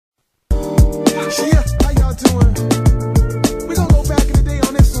Yeah, how y'all doing? We gonna go back in the day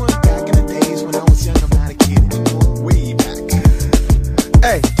on this one. Back in the days when I was young, I'm not a kid anymore. Way back.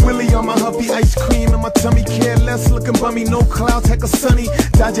 Hey, Willie on my hubby, ice cream in my tummy, careless, looking bummy, no clouds, heck of sunny.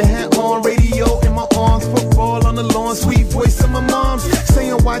 Dodger hat on, radio in my arms, football on the lawn, sweet voice of my mom's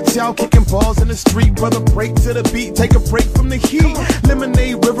saying watch out, kicking balls in the street, brother break to the beat, take a break from the heat.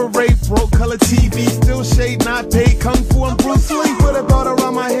 Lemonade, River Ray, broke color TV, still shade not paid, kung fu and Bruce Lee. Put a belt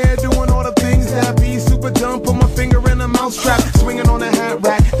around my hair, doing all the things that be super dumb. Put my finger in a mousetrap, swinging on a hat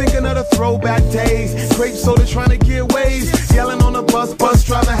rack, thinking of the throwback days. Grape soda trying to get waves, yelling on the bus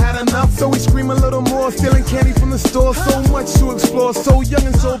driver had enough, so we scream a little more. Stealing candy from the store, so much to explore. So young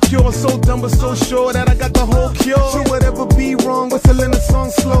and so pure, so dumb but so sure that I got the whole cure. Should whatever be wrong, whistling a song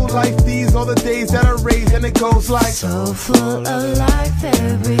slow. Life, these are the days that I raised, and it goes like so full of life,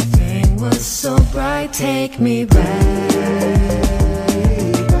 everything was so bright. Take me back.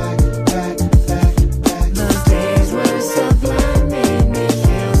 Those days were sublime, made me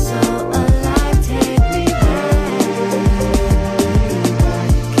feel so alive. Take me back.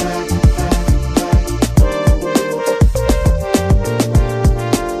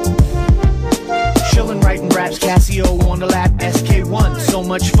 Chillin', writing raps, Casio on the lap, SK1, so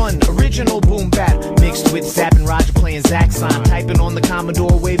much fun. Original boom bap mixed with Zapp and Roger playing Zaxxon, typing on the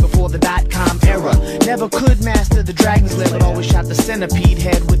Commodore way before the .com era. Never could master the Dragon's Lair, but always shot the centipede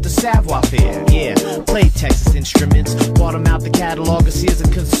head with the savoir faire. Yeah, played Texas Instruments, bought them out the catalog of Sears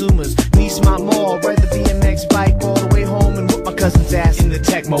and Consumers. Niece my mall, ride the BMX bike all the way home and whoop my cousin's ass in the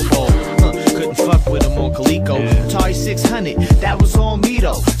Tecmo Bowl. Couldn't fuck with him on Coleco. Atari 600, that was all me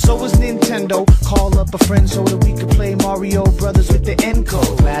though. So was Nintendo. Call up a friend so that we could play Mario Brothers with the N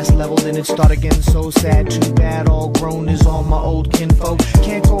code. Last level, then it start again. So sad, too bad. All grown is all my old kinfolk.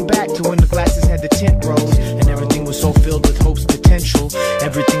 Can't go back to when the glasses had the tint rose and everything was so filled with hope's potential.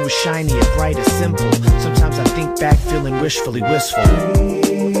 Everything was shiny and bright and simple. Sometimes I think back, feeling wishfully wistful.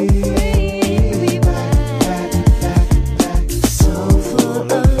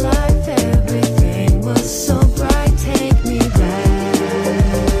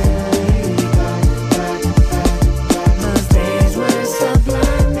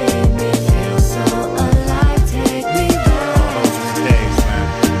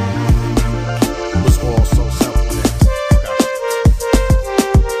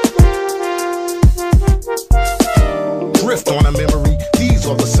 On a memory, these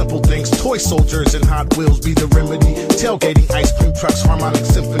are the simple things. Toy soldiers and Hot Wheels be the remedy. Tailgating, ice cream trucks, harmonic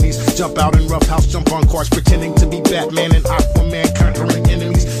symphonies. Jump out in rough house, jump on cars, pretending to be Batman and Aquaman, conquering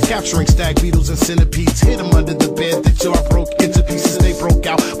enemies. Capturing stag beetles and centipedes. Hid them under the bed, the jar broke into pieces. They broke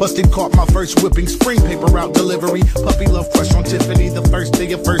out, busted, caught my first whipping. Spring paper route delivery. Puppy love crush on Tiffany. The first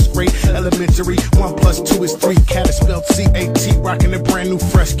day of first grade, elementary. 1 + 2 is 3. Cat is spelled C-A-T. Rocking a brand new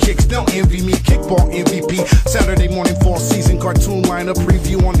fresh kicks. Don't envy me. Kickball MVP. Saturday morning fall season cartoon lineup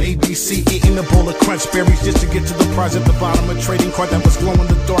preview on ABC. Eating a bowl of crunch berries just to get to the prize at the bottom. A trading card that was glow in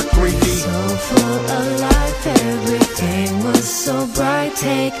the dark 3D. So full of life, everything was so bright.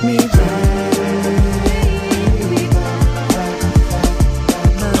 Take me back.